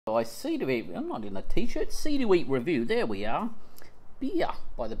I see to eat. I'm not in a t-shirt. See to eat review. There we are. Beer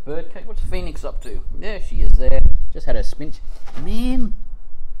by the Birdcage. What's Phoenix up to? There she is. There. Just had a spinach. Man,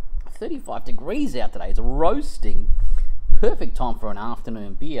 35 degrees out today. It's roasting. Perfect time for an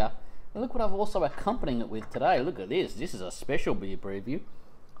afternoon beer. And look what I've also accompanying it with today. Look at this. This is a special beer preview.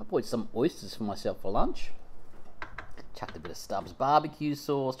 I bought some oysters for myself for lunch. Chucked a bit of Stubbs barbecue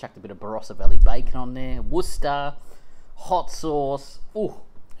sauce. Chucked a bit of Barossa Valley bacon on there. Worcester. Hot sauce. Oh,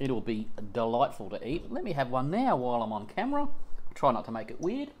 it'll be delightful to eat. Let me have one now while I'm on camera. I'll try not to make it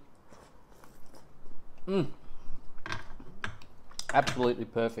weird. Absolutely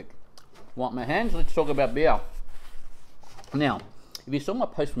perfect. Want my hands? Let's talk about beer. Now, if you saw my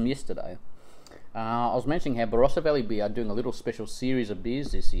post from yesterday, I was mentioning how Barossa Valley Beer are doing a little special series of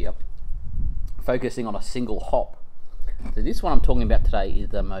beers this year, focusing on a single hop. So this one I'm talking about today is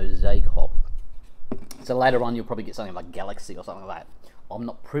the Mosaic hop. So later on you'll probably get something like Galaxy or something like that. I'm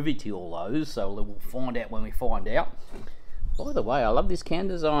not privy to all those, so we'll find out when we find out. By the way, I love this can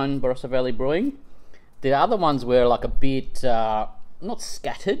design, Barossa Valley Brewing. The other ones were like a bit, not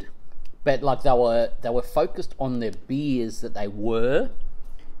scattered, but like they were focused on the beers that they were.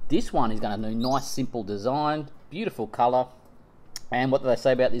 This one is going to do nice, simple design, beautiful colour. And what do they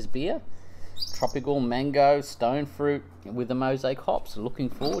say about this beer? Tropical mango, stone fruit with the Mosaic hops. Looking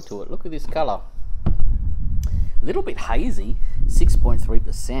forward to it. Look at this colour. A little bit hazy,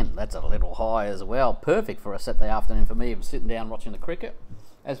 6.3%. That's a little high as well. Perfect for a Saturday afternoon for me. I'm sitting down watching the cricket.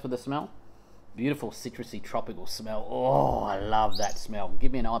 As for the smell, beautiful citrusy tropical smell. Oh, I love that smell.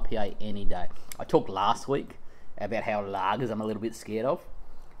 Give me an IPA any day. I talked last week about how lagers I'm a little bit scared of.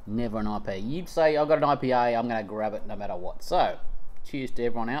 Never an IPA. You'd say I've got an IPA, I'm going to grab it no matter what. So, cheers to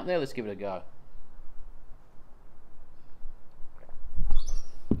everyone out there. Let's give it a go.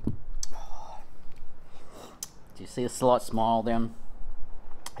 Do you see a slight smile then?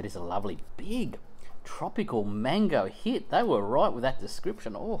 It is a lovely big tropical mango hit. They were right with that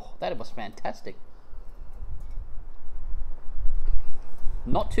description. Oh, that was fantastic.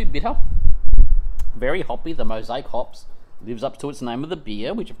 Not too bitter. Very hoppy. The Mosaic hops lives up to its name of the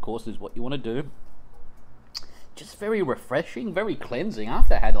beer, which of course is what you want to do. Just very refreshing, very cleansing.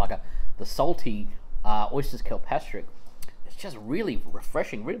 After I had like the salty oysters Kilpatrick, it's just really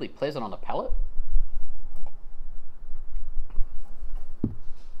refreshing, really pleasant on the palate.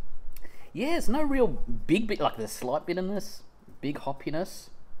 Yeah, it's no real big bit, like there's slight bitterness, big hoppiness,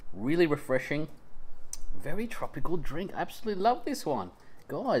 really refreshing, very tropical drink. Absolutely love this one.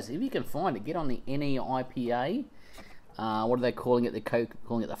 Guys, if you can find it, get on the NEIPA. What are they calling it? They're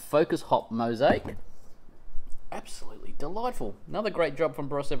calling it the Focus Hop Mosaic. Absolutely delightful. Another great job from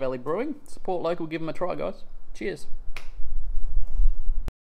Barossa Valley Brewing. Support local, give them a try, guys. Cheers.